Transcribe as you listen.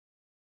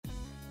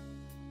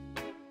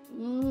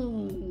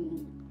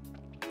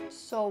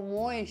so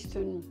moist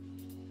and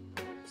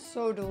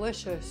so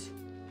delicious.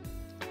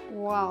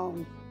 Wow.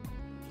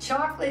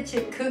 Chocolate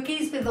chip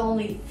cookies with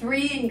only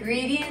 3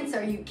 ingredients?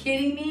 Are you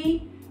kidding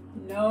me?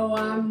 No,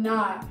 I'm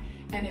not.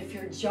 And if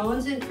you're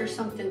jonesing for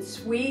something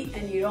sweet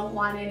and you don't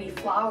want any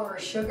flour or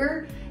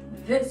sugar,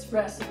 this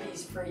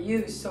recipe's for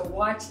you. So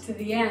watch to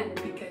the end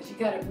because you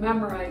gotta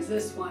memorize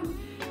this one.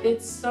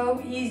 It's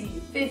so easy.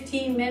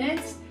 15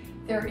 minutes,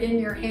 they're in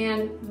your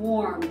hand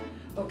warm.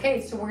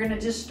 Okay, so we're gonna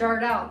just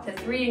start out. The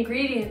 3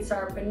 ingredients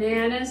are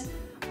bananas,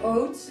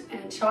 oats,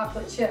 and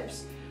chocolate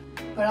chips.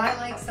 But I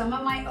like some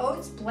of my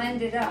oats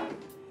blended up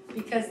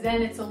because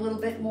then it's a little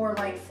bit more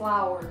like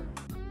flour.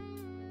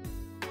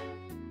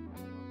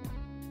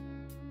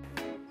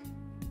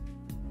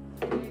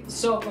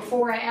 So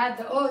before I add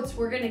the oats,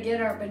 we're gonna get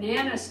our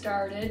banana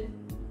started.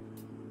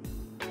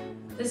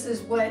 This is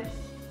what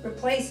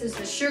replaces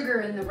the sugar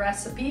in the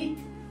recipe.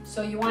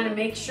 So you wanna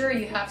make sure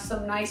you have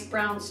some nice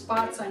brown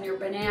spots on your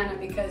banana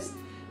because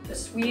the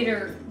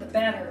sweeter, the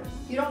better.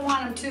 You don't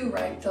want them too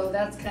ripe though,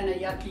 that's kinda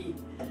yucky.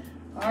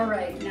 All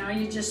right, now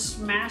you just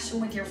smash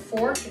them with your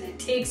fork and it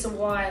takes a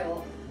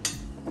while.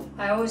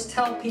 I always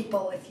tell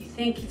people, if you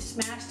think you've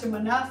smashed them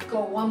enough,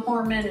 go 1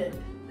 more minute.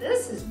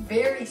 This is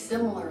very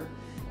similar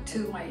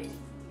to my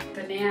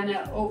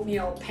banana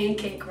oatmeal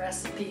pancake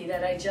recipe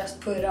that I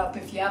just put up.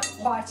 If you haven't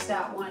watched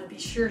that one, be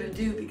sure to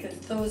do because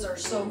those are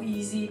so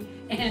easy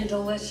and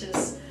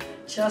delicious,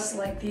 just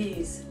like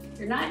these.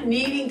 You're not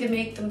needing to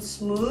make them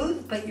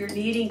smooth, but you're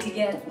needing to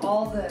get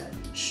all the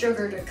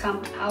sugar to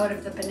come out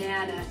of the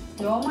banana.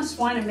 You almost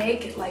want to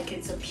make it like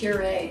it's a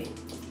puree.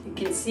 You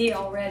can see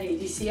already,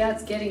 do you see how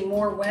it's getting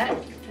more wet?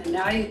 And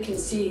now you can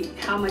see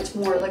how much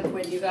more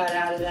liquid you got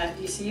out of that.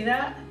 Do you see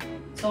that?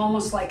 It's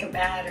almost like a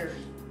batter.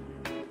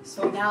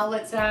 So now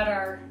let's add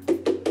our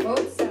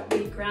oats that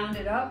we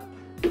grounded up.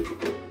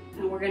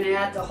 And we're gonna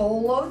add the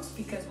whole oats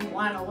because we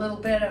want a little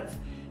bit of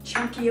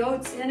chunky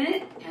oats in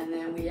it. And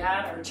then we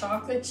add our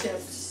chocolate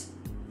chips.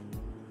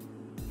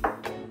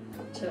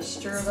 Just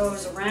stir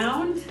those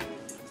around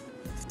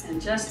and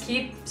just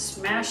keep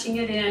smashing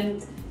it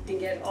in and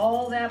get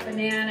all that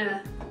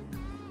banana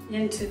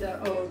into the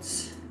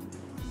oats.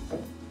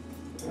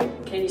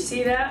 Can you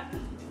see that?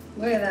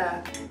 Look at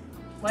that.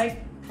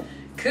 Like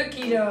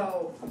cookie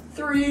dough.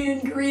 3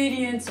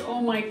 ingredients,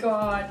 oh my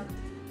God.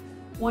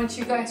 Once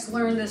you guys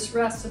learn this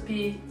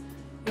recipe,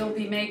 you'll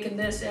be making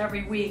this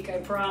every week, I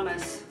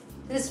promise.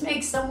 This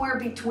makes somewhere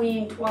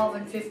between 12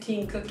 and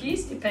 15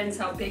 cookies, depends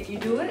how big you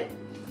do it.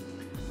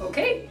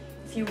 Okay,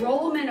 if you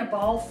roll them in a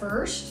ball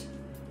first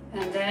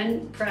and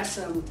then press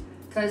them,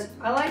 because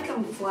I like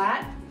them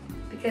flat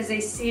because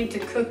they seem to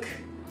cook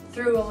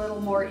through a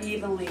little more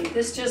evenly.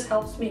 This just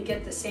helps me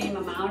get the same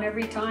amount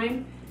every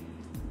time.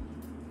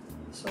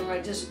 So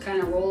I just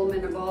kind of roll them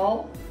in a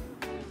ball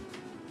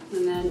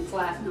and then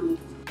flatten them.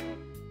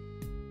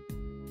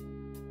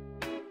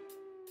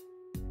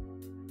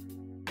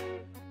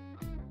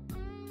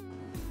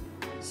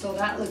 So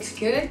that looks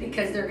good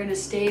because they're gonna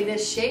stay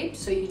this shape,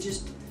 so you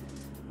just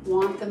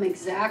want them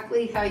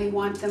exactly how you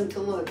want them to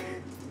look.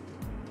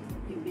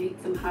 You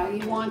make them how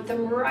you want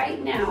them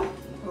right now.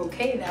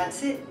 Okay,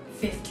 that's it.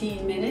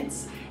 15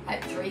 minutes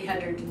at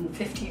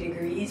 350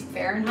 degrees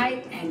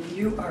Fahrenheit and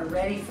you are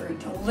ready for a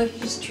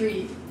delicious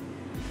treat.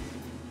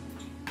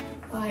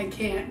 I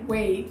can't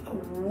wait. A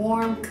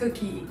warm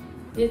cookie.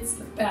 It's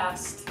the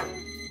best.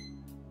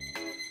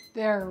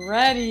 They're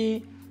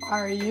ready.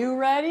 Are you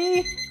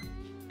ready?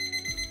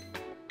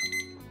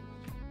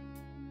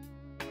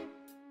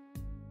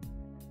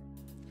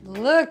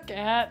 Look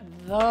at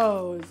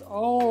those.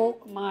 Oh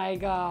my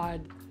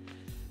God.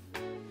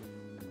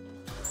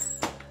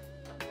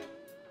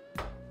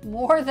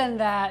 More than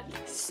that,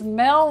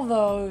 smell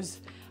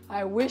those.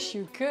 I wish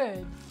you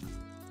could.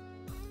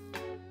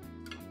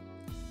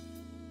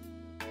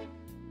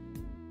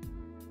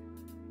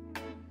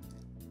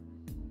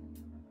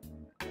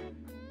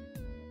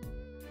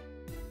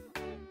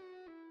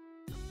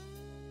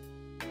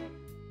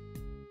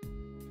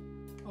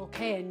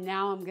 Okay, and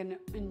now I'm gonna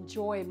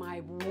enjoy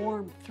my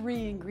warm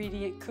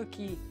 3-ingredient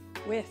cookie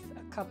with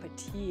a cup of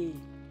tea.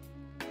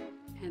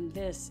 And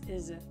this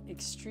is an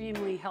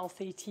extremely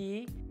healthy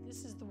tea.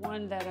 This is the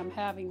one that I'm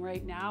having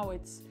right now.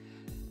 It's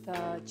the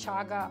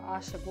chaga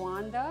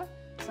ashwagandha.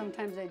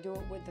 Sometimes I do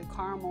it with the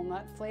caramel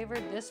nut flavor.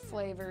 This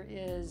flavor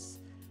is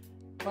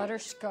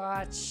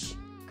butterscotch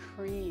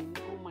cream.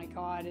 Oh my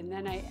God. And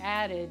then I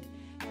added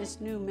this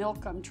new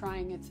milk I'm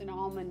trying. It's an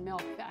almond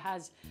milk that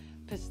has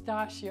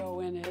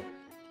pistachio in it.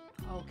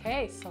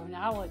 Okay, so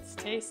now let's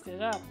taste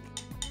it up.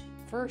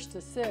 First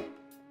a sip.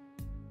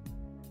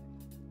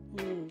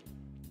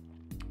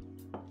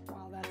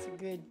 Wow, that's a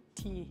good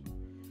tea.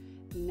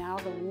 Now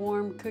the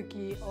warm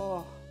cookie.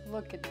 Oh,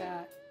 look at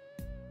that.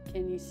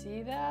 Can you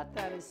see that?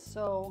 That is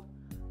so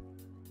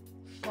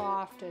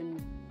soft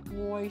and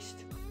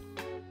moist.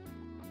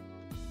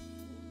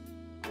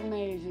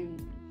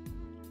 Amazing.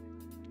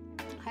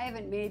 I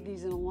haven't made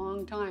these in a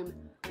long time.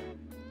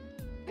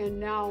 And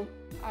now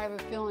I have a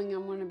feeling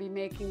I'm going to be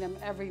making them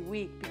every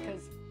week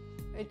because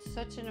It's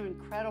such an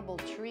incredible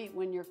treat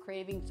when you're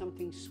craving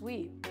something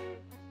sweet.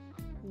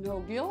 No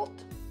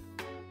guilt,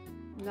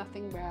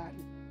 nothing bad.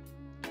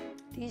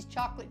 These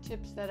chocolate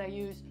chips that I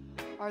use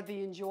are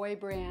the Enjoy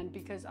brand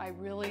because I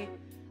really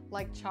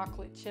like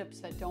chocolate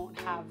chips that don't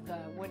have the,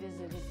 what is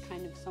it? It's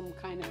kind of some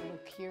kind of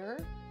liqueur.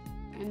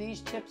 And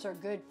these chips are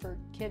good for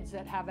kids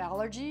that have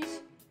allergies.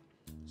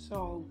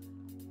 So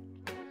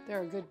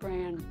they're a good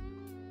brand.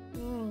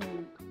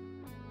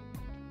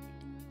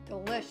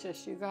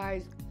 Delicious, you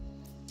guys.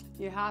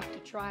 You have to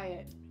try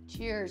it.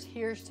 Cheers.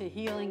 Here's to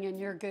healing and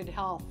your good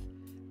health.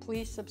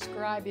 Please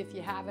subscribe if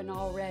you haven't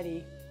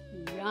already.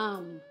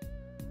 Yum.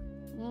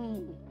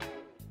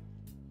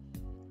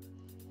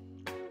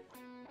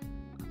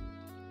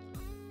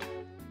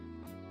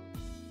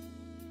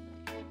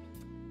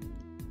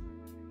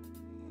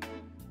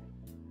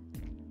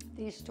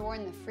 These store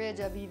in the fridge.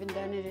 I've even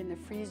done it in the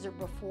freezer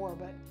before,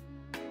 but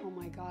oh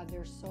my God,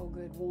 they're so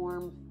good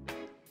warm.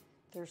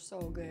 They're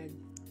so good.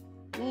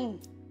 I'll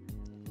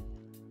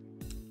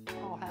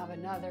have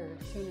another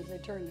as soon as I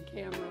turn the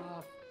camera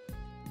off.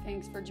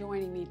 Thanks for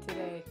joining me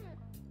today.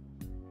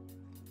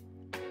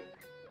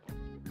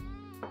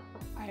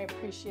 I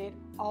appreciate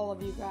all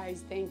of you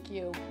guys. Thank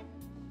you.